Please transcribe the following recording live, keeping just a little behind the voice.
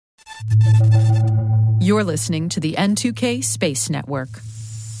You're listening to the N2K Space Network.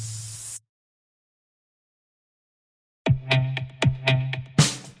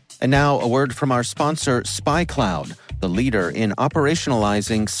 And now a word from our sponsor, SpyCloud, the leader in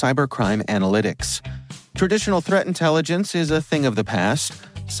operationalizing cybercrime analytics. Traditional threat intelligence is a thing of the past.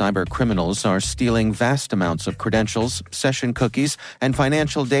 Cyber criminals are stealing vast amounts of credentials, session cookies, and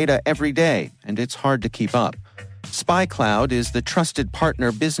financial data every day, and it's hard to keep up. SpyCloud is the trusted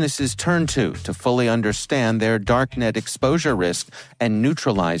partner businesses turn to fully understand their darknet exposure risk and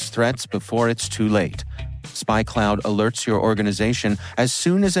neutralize threats before it's too late. SpyCloud alerts your organization as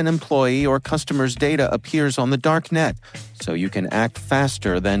soon as an employee or customer's data appears on the darknet, so you can act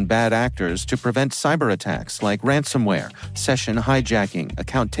faster than bad actors to prevent cyber attacks like ransomware, session hijacking,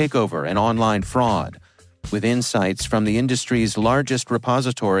 account takeover, and online fraud. With insights from the industry's largest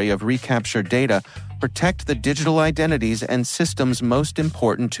repository of recaptured data, protect the digital identities and systems most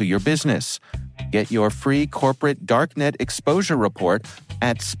important to your business. Get your free corporate darknet exposure report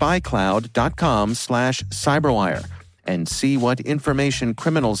at spycloud.com/cyberwire and see what information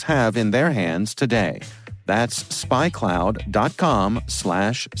criminals have in their hands today. That's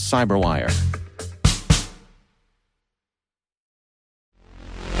spycloud.com/cyberwire.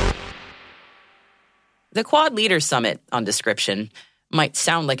 The Quad Leaders Summit, on description, might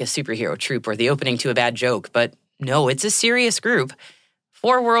sound like a superhero troop or the opening to a bad joke, but no, it's a serious group.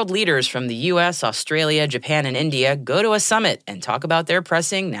 4 world leaders from the US, Australia, Japan, and India go to a summit and talk about their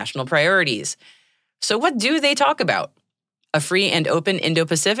pressing national priorities. So what do they talk about? A free and open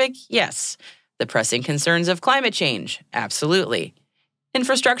Indo-Pacific? Yes. The pressing concerns of climate change? Absolutely.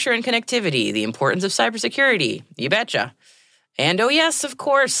 Infrastructure and connectivity, the importance of cybersecurity? You betcha. And oh yes, of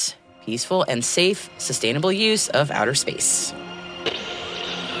course, peaceful and safe, sustainable use of outer space.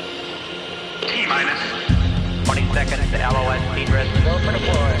 T-minus 20 seconds to LOS speed rest. Go for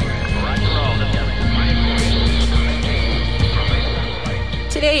deploy.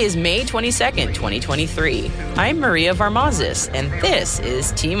 Today is May 22nd, 2023. I'm Maria Varmazis, and this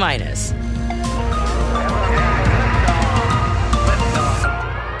is T-minus.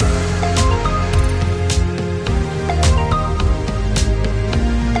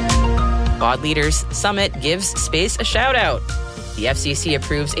 Quad Leaders Summit gives space a shout-out. The FCC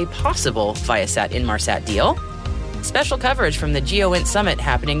approves a possible Viasat-Inmarsat deal. Special coverage from the GeoInt Summit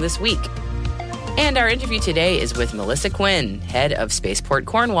happening this week. And our interview today is with Melissa Quinn, head of Spaceport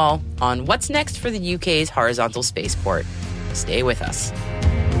Cornwall, on what's next for the UK's horizontal spaceport. Stay with us.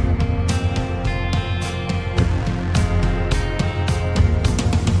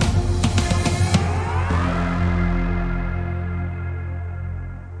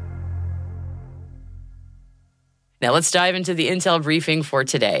 Now let's dive into the intel briefing for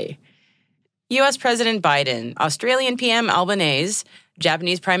today. U.S. President Biden, Australian PM Albanese,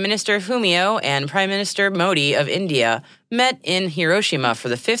 Japanese Prime Minister Fumio, and Prime Minister Modi of India met in Hiroshima for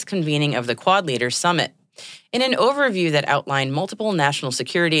the 5th convening of the Quad Leaders Summit. In an overview that outlined multiple national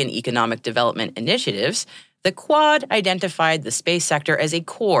security and economic development initiatives, the Quad identified the space sector as a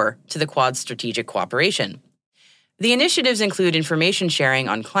core to the Quad's strategic cooperation. The initiatives include information sharing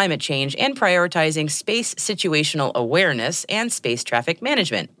on climate change and prioritizing space situational awareness and space traffic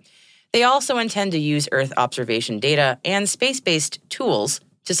management. They also intend to use Earth observation data and space-based tools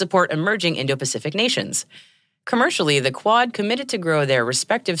to support emerging Indo-Pacific nations. Commercially, the Quad committed to grow their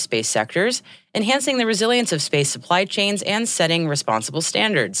respective space sectors, enhancing the resilience of space supply chains and setting responsible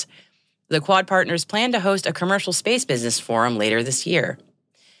standards. The Quad partners plan to host a commercial space business forum later this year.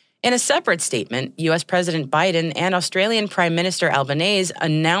 In a separate statement, U.S. President Biden and Australian Prime Minister Albanese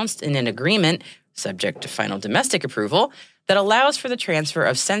announced in an agreement, subject to final domestic approval, that allows for the transfer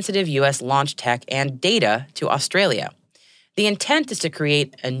of sensitive U.S. launch tech and data to Australia. The intent is to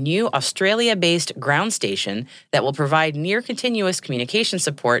create a new Australia-based ground station that will provide near-continuous communication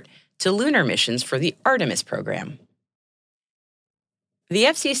support to lunar missions for the Artemis program. The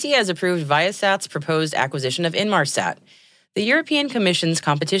FCC has approved Viasat's proposed acquisition of Inmarsat. The European Commission's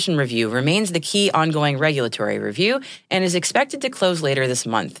competition review remains the key ongoing regulatory review and is expected to close later this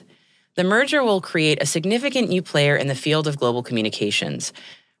month. The merger will create a significant new player in the field of global communications.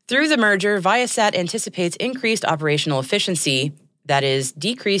 Through the merger, Viasat anticipates increased operational efficiency, that is,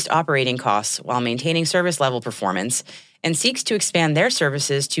 decreased operating costs while maintaining service-level performance, and seeks to expand their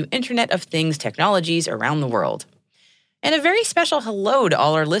services to Internet of Things technologies around the world. And a very special hello to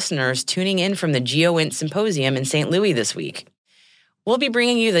all our listeners tuning in from the GeoInt Symposium in St. Louis this week. We'll be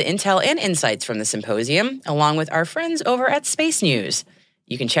bringing you the intel and insights from the symposium, along with our friends over at Space News.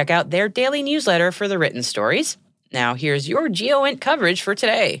 You can check out their daily newsletter for the written stories. Now, here's your GeoInt coverage for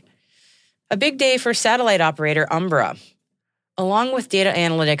today. A big day for satellite operator Umbra. Along with data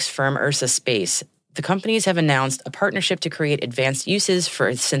analytics firm Ursa Space, the companies have announced a partnership to create advanced uses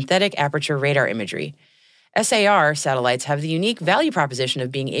for synthetic aperture radar imagery. SAR satellites have the unique value proposition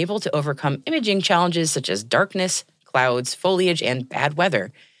of being able to overcome imaging challenges such as darkness, clouds, foliage, and bad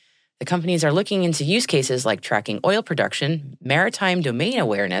weather. The companies are looking into use cases like tracking oil production, maritime domain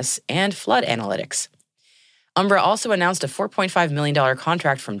awareness, and flood analytics. Umbra also announced a $4.5 million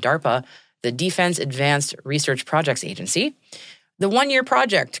contract from DARPA, the Defense Advanced Research Projects Agency. The one-year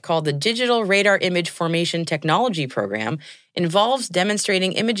project, called the Digital Radar Image Formation Technology Program, involves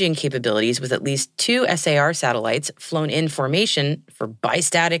demonstrating imaging capabilities with at least 2 SAR satellites flown in formation for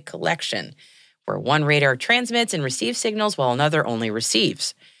bistatic collection, where one radar transmits and receives signals while another only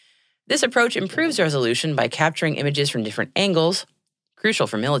receives. This approach improves resolution by capturing images from different angles, crucial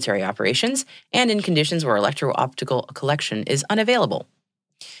for military operations, and in conditions where electro-optical collection is unavailable.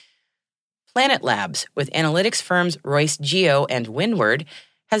 Planet Labs, with analytics firms Royce Geo and Windward,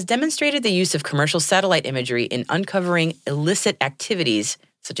 has demonstrated the use of commercial satellite imagery in uncovering illicit activities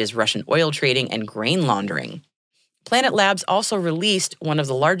such as Russian oil trading and grain laundering. Planet Labs also released one of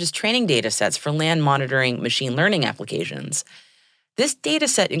the largest training data sets for land monitoring machine learning applications. This data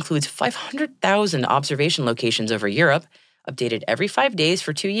set includes 500,000 observation locations over Europe, updated every 5 days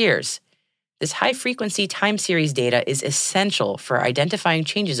for 2 years. This high-frequency time series data is essential for identifying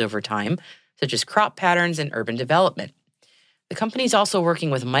changes over time, such as crop patterns and urban development. The company is also working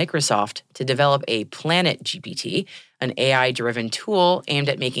with Microsoft to develop a Planet GPT, an AI-driven tool aimed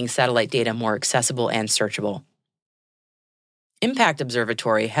at making satellite data more accessible and searchable. Impact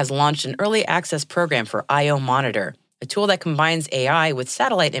Observatory has launched an early access program for IO Monitor, a tool that combines AI with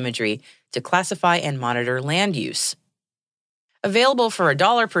satellite imagery to classify and monitor land use. Available for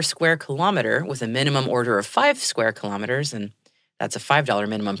 $1 per square kilometer with a minimum order of 5 square kilometers, and that's a $5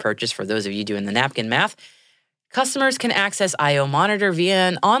 minimum purchase for those of you doing the napkin math, customers can access IO Monitor via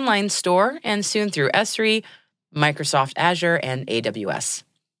an online store and soon through Esri, Microsoft Azure, and AWS.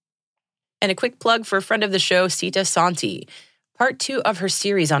 And a quick plug for a friend of the show, Sita Santi. Part 2 of her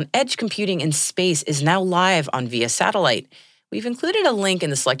series on edge computing in space is now live on Via Satellite. We've included a link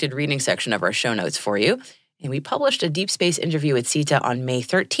in the selected reading section of our show notes for you, and we published a deep space interview with Sita on May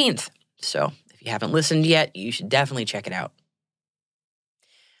 13th. So if you haven't listened yet, you should definitely check it out.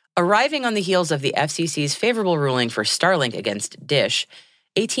 Arriving on the heels of the FCC's favorable ruling for Starlink against Dish,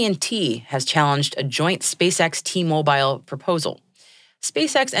 AT&T has challenged a joint SpaceX-T-Mobile proposal.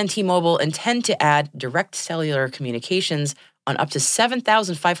 SpaceX and T-Mobile intend to add direct cellular communications on up to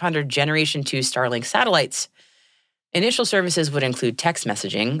 7,500 Generation 2 Starlink satellites. Initial services would include text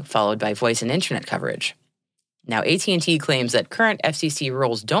messaging, followed by voice and internet coverage. Now, AT&T claims that current FCC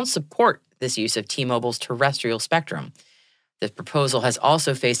rules don't support this use of T-Mobile's terrestrial spectrum. This proposal has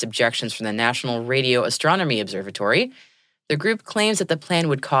also faced objections from the National Radio Astronomy Observatory. The group claims that the plan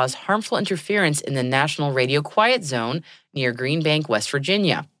would cause harmful interference in the National Radio Quiet Zone near Green Bank, West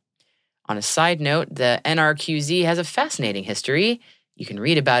Virginia. On a side note, the NRQZ has a fascinating history. You can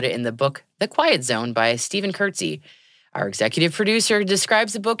read about it in the book The Quiet Zone by Stephen Kurtzy. Our executive producer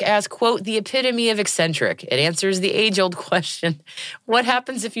describes the book as, quote, the epitome of eccentric. It answers the age-old question, what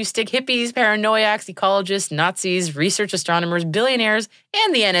happens if you stick hippies, paranoiacs, ecologists, Nazis, research astronomers, billionaires,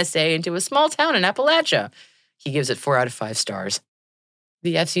 and the NSA into a small town in Appalachia? He gives it 4 out of 5 stars.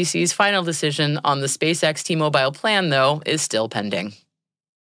 The FCC's final decision on the SpaceX T-Mobile plan, though, is still pending.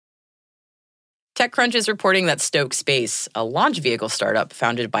 TechCrunch is reporting that Stoke Space, a launch vehicle startup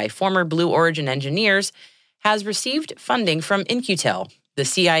founded by former Blue Origin engineers, has received funding from In-Q-Tel, the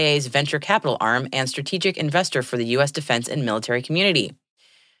CIA's venture capital arm and strategic investor for the U.S. defense and military community.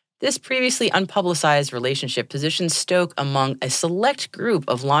 This previously unpublicized relationship positions Stoke among a select group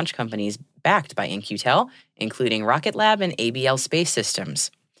of launch companies backed by In-Q-Tel, including Rocket Lab and ABL Space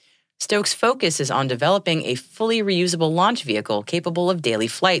Systems. Stoke's focus is on developing a fully reusable launch vehicle capable of daily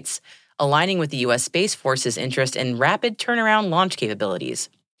flights, aligning with the U.S. Space Force's interest in rapid turnaround launch capabilities.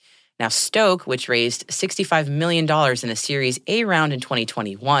 Now, Stoke, which raised $65 million in a Series A round in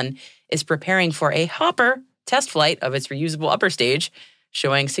 2021, is preparing for a Hopper test flight of its reusable upper stage,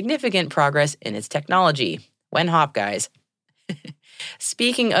 showing significant progress in its technology. When hop, guys.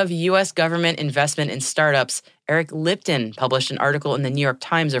 Speaking of U.S. government investment in startups, Eric Lipton published an article in the New York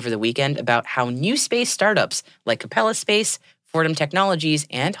Times over the weekend about how new space startups like Capella Space, Fordham Technologies,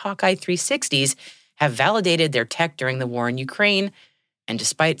 and Hawkeye 360s have validated their tech during the war in Ukraine, and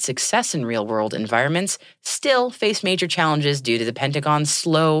despite success in real-world environments, still face major challenges due to the Pentagon's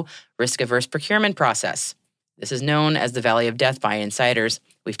slow, risk-averse procurement process. This is known as the Valley of Death by insiders.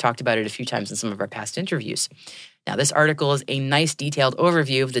 We've talked about it a few times in some of our past interviews. Now, this article is a nice detailed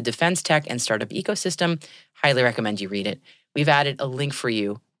overview of the defense tech and startup ecosystem. Highly recommend you read it. We've added a link for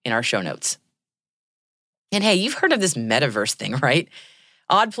you in our show notes. And hey, you've heard of this metaverse thing, right?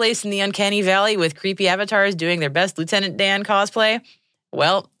 Odd place in the uncanny valley with creepy avatars doing their best Lieutenant Dan cosplay?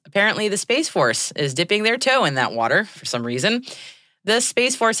 Well, apparently the Space Force is dipping their toe in that water for some reason. The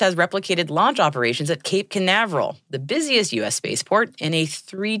Space Force has replicated launch operations at Cape Canaveral, the busiest U.S. spaceport, in a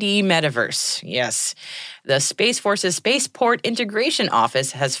 3D metaverse. Yes, the Space Force's Spaceport Integration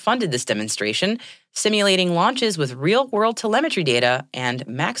Office has funded this demonstration, simulating launches with real-world telemetry data and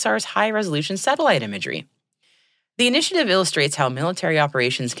Maxar's high-resolution satellite imagery. The initiative illustrates how military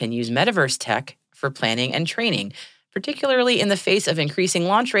operations can use metaverse tech for planning and training, particularly in the face of increasing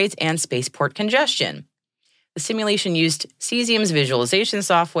launch rates and spaceport congestion. The simulation used Cesium's visualization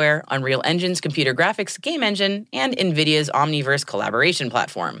software, Unreal Engine's computer graphics game engine, and NVIDIA's Omniverse collaboration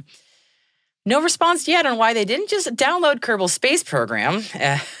platform. No response yet on why they didn't just download Kerbal Space Program.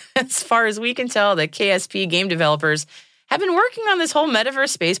 As far as we can tell, the KSP game developers have been working on this whole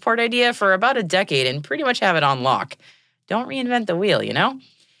metaverse spaceport idea for about a decade and pretty much have it on lock. Don't reinvent the wheel, you know?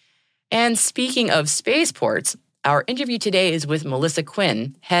 And speaking of spaceports, our interview today is with Melissa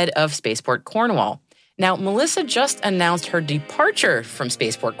Quinn, head of Spaceport Cornwall. Now, Melissa just announced her departure from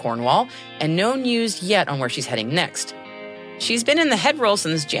Spaceport Cornwall, and no news yet on where she's heading next. She's been in the head role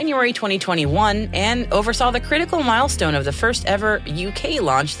since January 2021 and oversaw the critical milestone of the first ever UK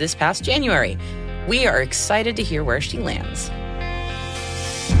launch this past January. We are excited to hear where she lands.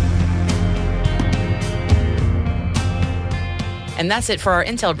 And that's it for our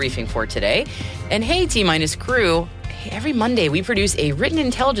Intel briefing for today. And hey, T-Minus crew, every Monday we produce a written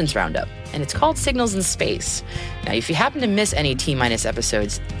intelligence roundup, and it's called Signals in Space. Now, if you happen to miss any T-Minus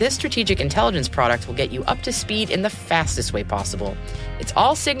episodes, this strategic intelligence product will get you up to speed in the fastest way possible. It's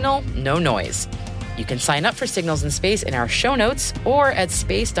all signal, no noise. You can sign up for Signals in Space in our show notes or at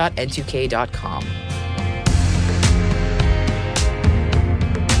space.n2k.com.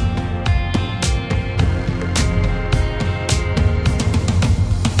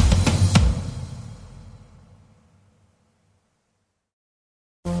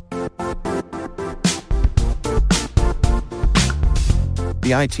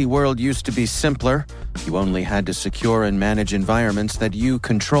 The IT world used to be simpler. You only had to secure and manage environments that you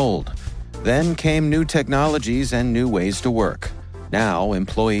controlled. Then came new technologies and new ways to work. Now,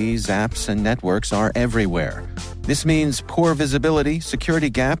 employees, apps, and networks are everywhere. This means poor visibility, security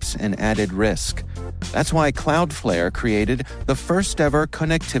gaps, and added risk. That's why Cloudflare created the first-ever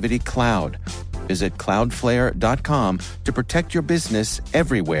connectivity cloud. Visit cloudflare.com to protect your business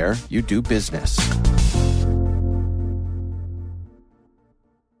everywhere you do business.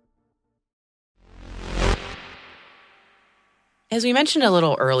 As we mentioned a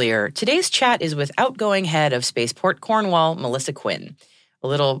little earlier, today's chat is with outgoing head of Spaceport Cornwall, Melissa Quinn. A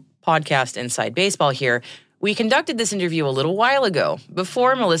little podcast inside baseball here. We conducted this interview a little while ago,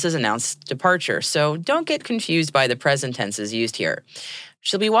 before Melissa's announced departure, so don't get confused by the present tenses used here.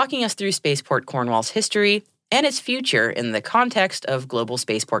 She'll be walking us through Spaceport Cornwall's history and its future in the context of global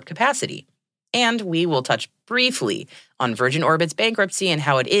spaceport capacity. And we will touch briefly on Virgin Orbit's bankruptcy and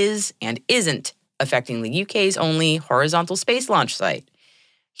how it is and isn't affecting the UK's only horizontal space launch site.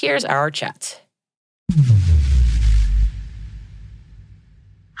 Here's our chat.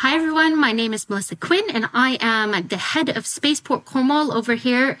 Hi everyone, my name is Melissa Quinn and I am the head of Spaceport Cornwall over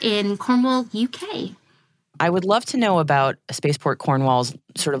here in Cornwall, UK. I would love to know about Spaceport Cornwall's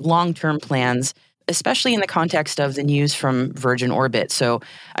sort of long-term plans, especially in the context of the news from Virgin Orbit. So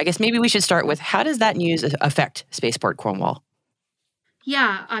I guess maybe we should start with, how does that news affect Spaceport Cornwall?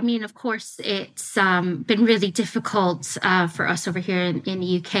 Yeah, I mean, of course, it's been really difficult for us over here in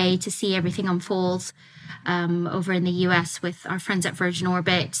the UK to see everything unfold over in the US with our friends at Virgin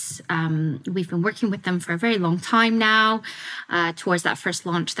Orbit. We've been working with them for a very long time now towards that first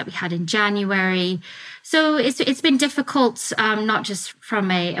launch that we had in January. So it's been difficult, not just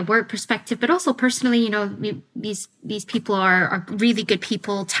from a work perspective, but also personally. You know, these people are really good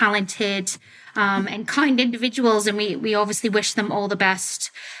people, talented, and kind individuals, and we obviously wish them all the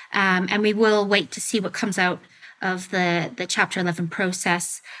best. And we will wait to see what comes out of the Chapter 11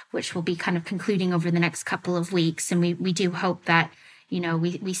 process, which will be kind of concluding over the next couple of weeks. And we do hope that, you know,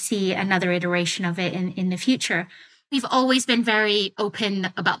 we see another iteration of it in the future. We've always been very open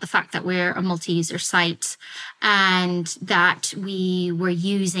about the fact that we're a multi-user site and that we were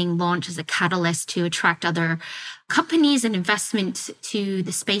using launch as a catalyst to attract other companies and investment to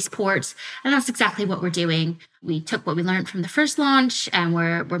the spaceports. And that's exactly what we're doing. We took what we learned from the first launch and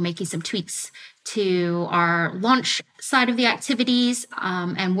we're making some tweaks to our launch side of the activities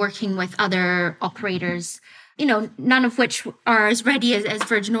and working with other operators, you know, none of which are as ready as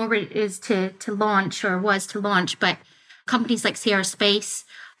Virgin Orbit is to launch or was to launch. But companies like Sierra Space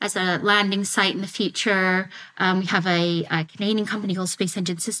as a landing site in the future. We have a Canadian company called Space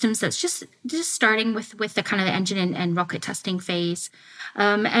Engine Systems that's just starting with the kind of the engine and rocket testing phase.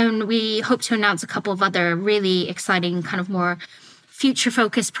 And we hope to announce a couple of other really exciting kind of more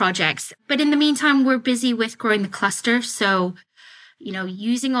future-focused projects. But in the meantime, we're busy with growing the cluster. So,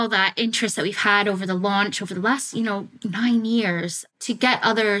 using all that interest that we've had over the launch over the last, 9 years to get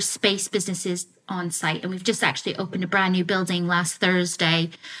other space businesses on site. And we've just actually opened a brand new building last Thursday,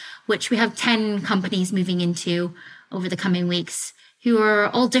 which we have 10 companies moving into over the coming weeks who are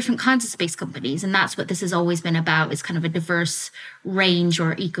all different kinds of space companies. And that's what this has always been about, is kind of a diverse range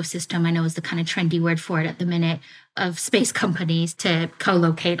or ecosystem, I know is the kind of trendy word for it at the minute, of space companies to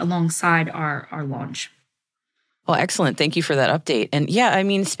co-locate alongside our launch. Well, excellent. Thank you for that update.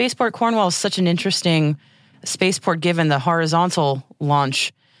 And Spaceport Cornwall is such an interesting spaceport given the horizontal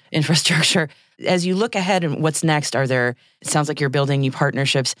launch infrastructure. As you look ahead and what's next, it sounds like you're building new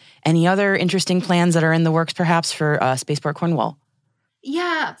partnerships. Any other interesting plans that are in the works perhaps for Spaceport Cornwall?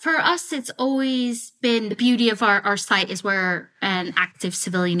 Yeah, for us, it's always been the beauty of our site is we're an active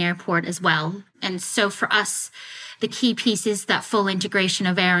civilian airport as well. And so for us, the key piece is that full integration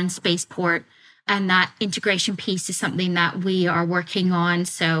of air and spaceport. And that integration piece is something that we are working on.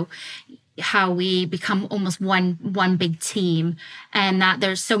 So how we become almost one big team, and that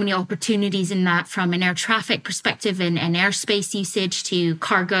there's so many opportunities in that, from an air traffic perspective and airspace usage to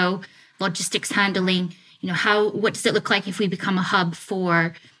cargo, logistics handling. What does it look like if we become a hub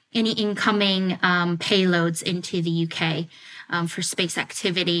for any incoming payloads into the UK for space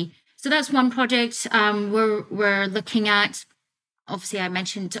activity? So that's one project we're looking at. Obviously, I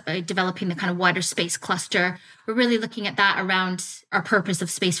mentioned developing the kind of wider space cluster. We're really looking at that around our purpose of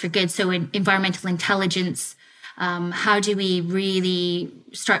Space for Good. So in environmental intelligence, how do we really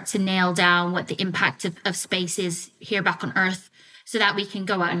start to nail down what the impact of space is here back on Earth, so that we can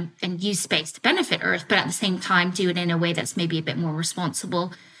go out and use space to benefit Earth, but at the same time do it in a way that's maybe a bit more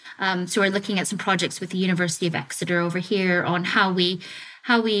responsible. So we're looking at some projects with the University of Exeter over here on how we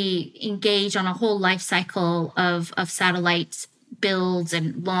engage on a whole life cycle of satellites builds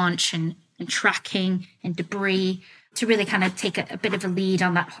and launch and tracking and debris, to really kind of take a bit of a lead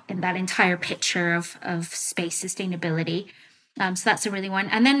on that in that entire picture of space sustainability. So that's a really one.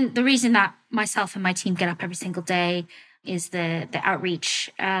 And then the reason that myself and my team get up every single day is the outreach,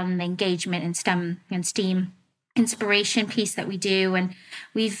 the engagement in STEM and STEAM inspiration piece that we do. And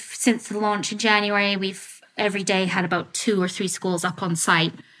we've, since the launch in January, we've every day had about 2 or 3 schools up on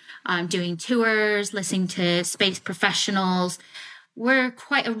site, doing tours, listening to space professionals. We're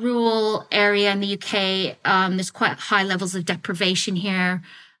quite a rural area in the UK. There's quite high levels of deprivation here.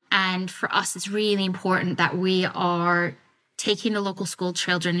 And for us, it's really important that we are taking the local school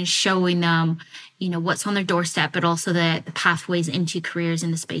children and showing them, what's on their doorstep, but also the pathways into careers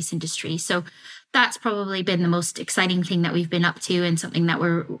in the space industry. So that's probably been the most exciting thing that we've been up to, and something that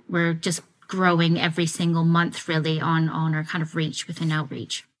we're just growing every single month, really, on our kind of reach within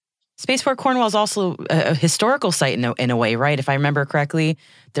outreach. Spaceport Cornwall is also a historical site in a way, right? If I remember correctly,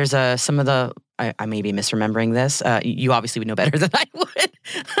 there's some of the, I may be misremembering this. You obviously would know better than I would.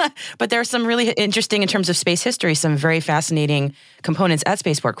 But there are some really interesting, in terms of space history, some very fascinating components at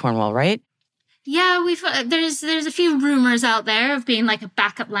Spaceport Cornwall, right? Yeah, there's a few rumors out there of being like a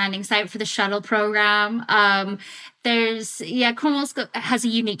backup landing site for the shuttle program. Cornwall has a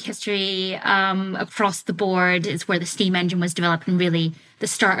unique history across the board. It's where the steam engine was developed, and really the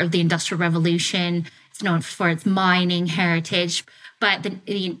start of the Industrial Revolution. It's known for its mining heritage. But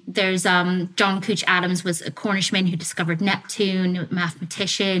there's John Couch Adams was a Cornishman who discovered Neptune, a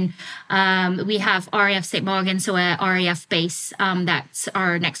mathematician. We have RAF St. Morgan, so a RAF base that's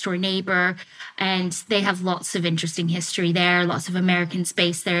our next door neighbor. And they have lots of interesting history there, lots of American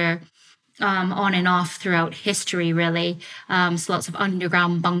space there, on and off throughout history, really. So lots of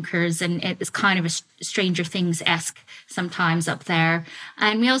underground bunkers, and it's kind of a Stranger Things-esque sometimes up there.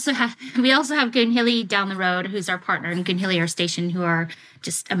 And we also have Goonhilly down the road, who's our partner in Goonhilly Air Station, who are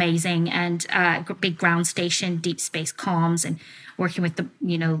just amazing, and big ground station, deep space comms, and working with the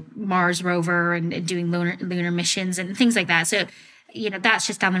Mars rover and doing lunar missions and things like that. So that's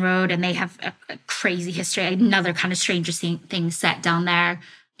just down the road, and they have a crazy history, another kind of Stranger Things set down there.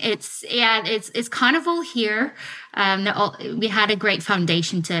 It's kind of all here. We had a great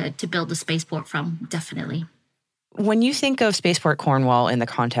foundation to build the spaceport from, definitely. When you think of Spaceport Cornwall in the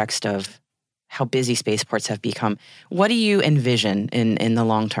context of how busy spaceports have become, what do you envision in the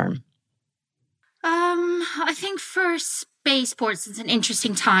long term? I think for spaceports, it's an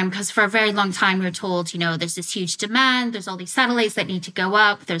interesting time because for a very long time we were told, there's this huge demand. There's all these satellites that need to go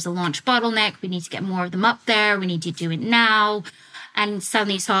up. There's a launch bottleneck. We need to get more of them up there. We need to do it now. And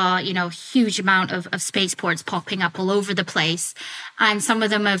suddenly saw, a huge amount of spaceports popping up all over the place. And some of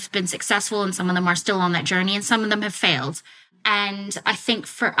them have been successful and some of them are still on that journey and some of them have failed. And I think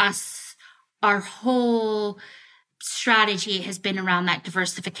for us, our whole strategy has been around that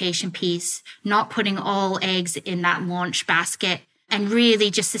diversification piece, not putting all eggs in that launch basket and really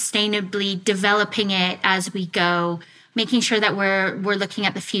just sustainably developing it as we go, making sure that we're looking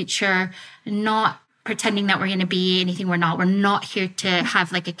at the future, not pretending that we're going to be anything we're not. We're not here to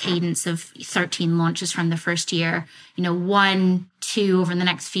have like a cadence of 13 launches from the first year. 1, 2 over the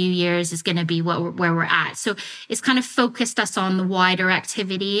next few years is going to be where we're at. So it's kind of focused us on the wider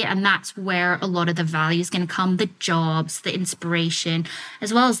activity. And that's where a lot of the value is going to come, the jobs, the inspiration,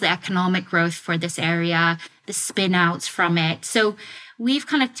 as well as the economic growth for this area, the spin outs from it. So we've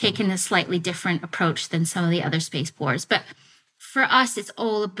kind of taken a slightly different approach than some of the other spaceports. But for us, it's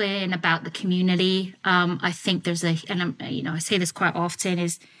all been about the community. I think there's I say this quite often,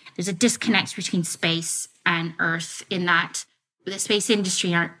 is there's a disconnect between space and Earth in that the space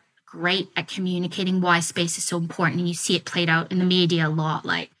industry aren't great at communicating why space is so important. And you see it played out in the media a lot,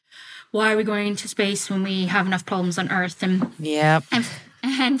 like, why are we going into space when we have enough problems on Earth?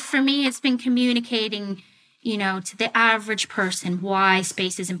 And for me, it's been communicating, to the average person why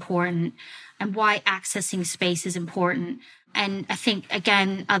space is important and why accessing space is important. And I think,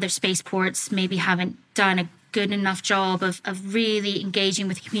 again, other spaceports maybe haven't done a good enough job of really engaging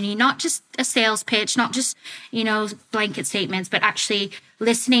with the community, not just a sales pitch, not just, blanket statements, but actually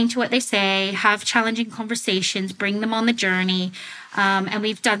listening to what they say, have challenging conversations, bring them on the journey. And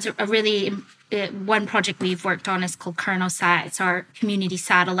we've done one project we've worked on is called KernelSat. It's our community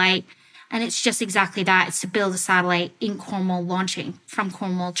satellite. And it's just exactly that. It's to build a satellite in Cornwall, launching from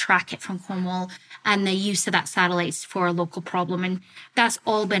Cornwall, track it from Cornwall, and the use of that satellite for a local problem. And that's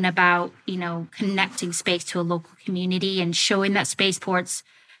all been about, connecting space to a local community and showing that spaceports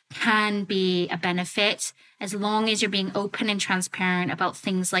can be a benefit as long as you're being open and transparent about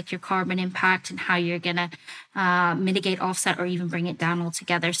things like your carbon impact and how you're going to mitigate, offset, or even bring it down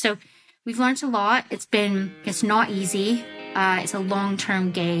altogether. So we've learned a lot. It's not easy. It's a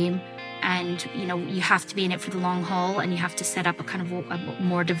long-term game. And, you have to be in it for the long haul and you have to set up a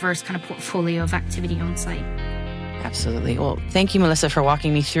more diverse kind of portfolio of activity on site. Absolutely. Well, thank you, Melissa, for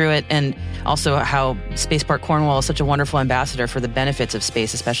walking me through it, and also how Spaceport Cornwall is such a wonderful ambassador for the benefits of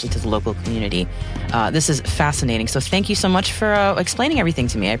space, especially to the local community. This is fascinating. So thank you so much for explaining everything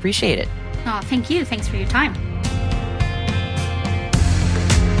to me. I appreciate it. Oh, thank you. Thanks for your time.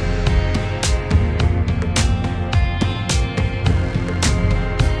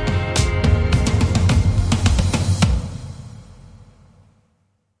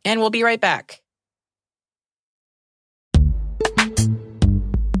 And we'll be right back.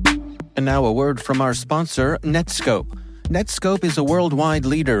 And now a word from our sponsor, Netskope. Netskope is a worldwide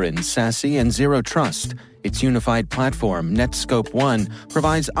leader in SASE and Zero Trust. Its unified platform, Netskope One,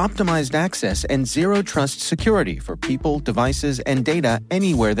 provides optimized access and zero trust security for people, devices, and data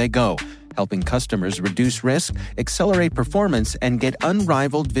anywhere they go, helping customers reduce risk, accelerate performance, and get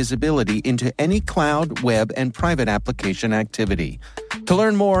unrivaled visibility into any cloud, web, and private application activity. To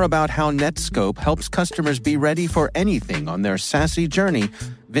learn more about how Netskope helps customers be ready for anything on their SASE journey,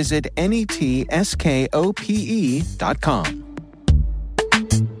 visit netskope.com.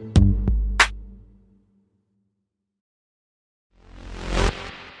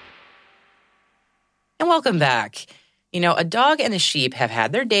 And welcome back. A dog and a sheep have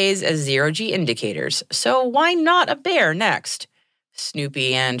had their days as zero-G indicators, so why not a bear next?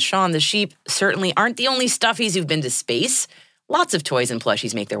 Snoopy and Shaun the sheep certainly aren't the only stuffies who've been to space. Lots of toys and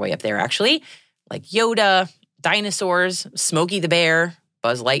plushies make their way up there, actually, like Yoda, dinosaurs, Smokey the Bear,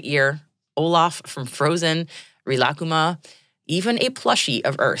 Buzz Lightyear, Olaf from Frozen, Rilakkuma, even a plushie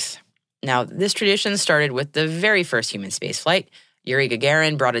of Earth. Now, this tradition started with the very first human spaceflight. Yuri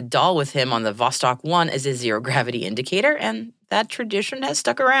Gagarin brought a doll with him on the Vostok 1 as a zero-gravity indicator, and that tradition has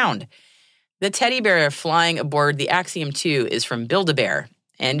stuck around. The teddy bear flying aboard the Axiom 2 is from Build-A-Bear,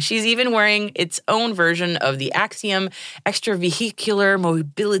 and she's even wearing its own version of the Axiom Extravehicular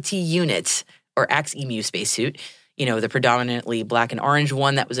Mobility Unit, or AxEmu spacesuit, the predominantly black and orange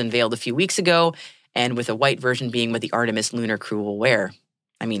one that was unveiled a few weeks ago, and with a white version being what the Artemis lunar crew will wear.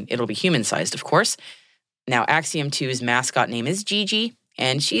 I mean, it'll be human-sized, of course. Now, Axiom 2's mascot name is Gigi,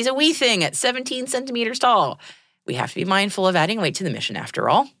 and she's a wee thing at 17 centimeters tall. We have to be mindful of adding weight to the mission, after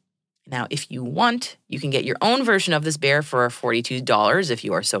all. Now, if you want, you can get your own version of this bear for $42 if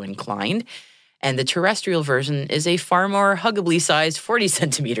you are so inclined. and the terrestrial version is a far more huggably sized 40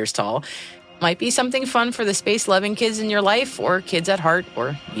 centimeters tall. Might be something fun for the space-loving kids in your life, or kids at heart,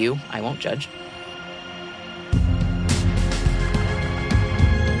 or you. I won't judge.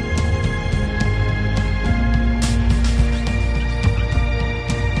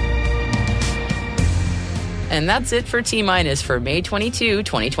 And that's it for T-Minus for May 22,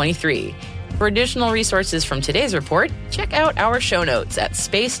 2023. For additional resources from today's report, check out our show notes at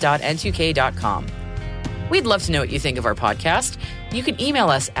space.n2k.com. We'd love to know what you think of our podcast. You can email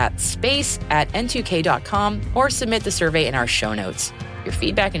us at space@n2k.com or submit the survey in our show notes. Your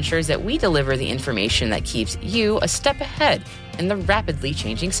feedback ensures that we deliver the information that keeps you a step ahead in the rapidly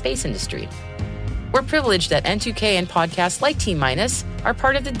changing space industry. We're privileged that N2K and podcasts like T-Minus are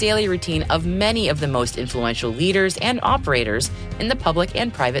part of the daily routine of many of the most influential leaders and operators in the public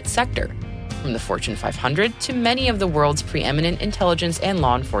and private sector, from the Fortune 500 to many of the world's preeminent intelligence and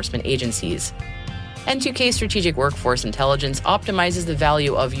law enforcement agencies. N2K Strategic Workforce Intelligence optimizes the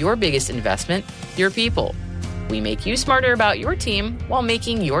value of your biggest investment, your people. We make you smarter about your team while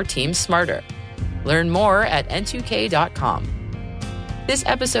making your team smarter. Learn more at n2k.com. This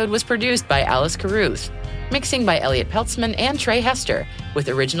episode was produced by Alice Carruth, mixing by Elliot Peltzman and Trey Hester, with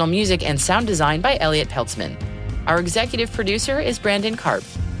original music and sound design by Elliot Peltzman. Our executive producer is Brandon Karp.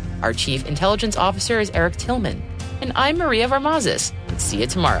 Our chief intelligence officer is Eric Tillman. And I'm Maria Varmazes. See you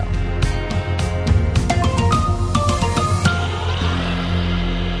tomorrow.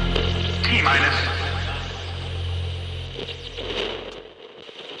 T-Minus.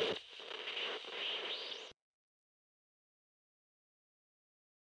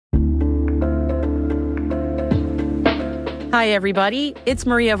 Hi, everybody. It's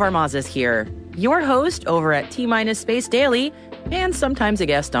Maria Varmazes here, your host over at T-Minus Space Daily, and sometimes a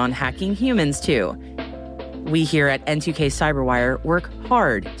guest on Hacking Humans, too. We here at N2K Cyberwire work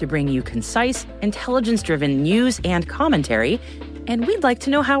hard to bring you concise, intelligence-driven news and commentary, and we'd like to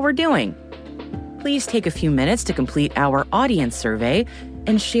know how we're doing. Please take a few minutes to complete our audience survey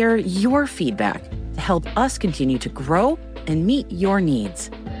and share your feedback to help us continue to grow and meet your needs.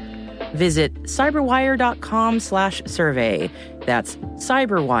 Visit cyberwire.com/survey. That's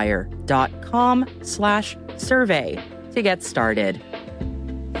cyberwire.com/survey to get started.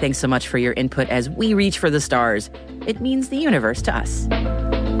 Thanks so much for your input as we reach for the stars. It means the universe to us.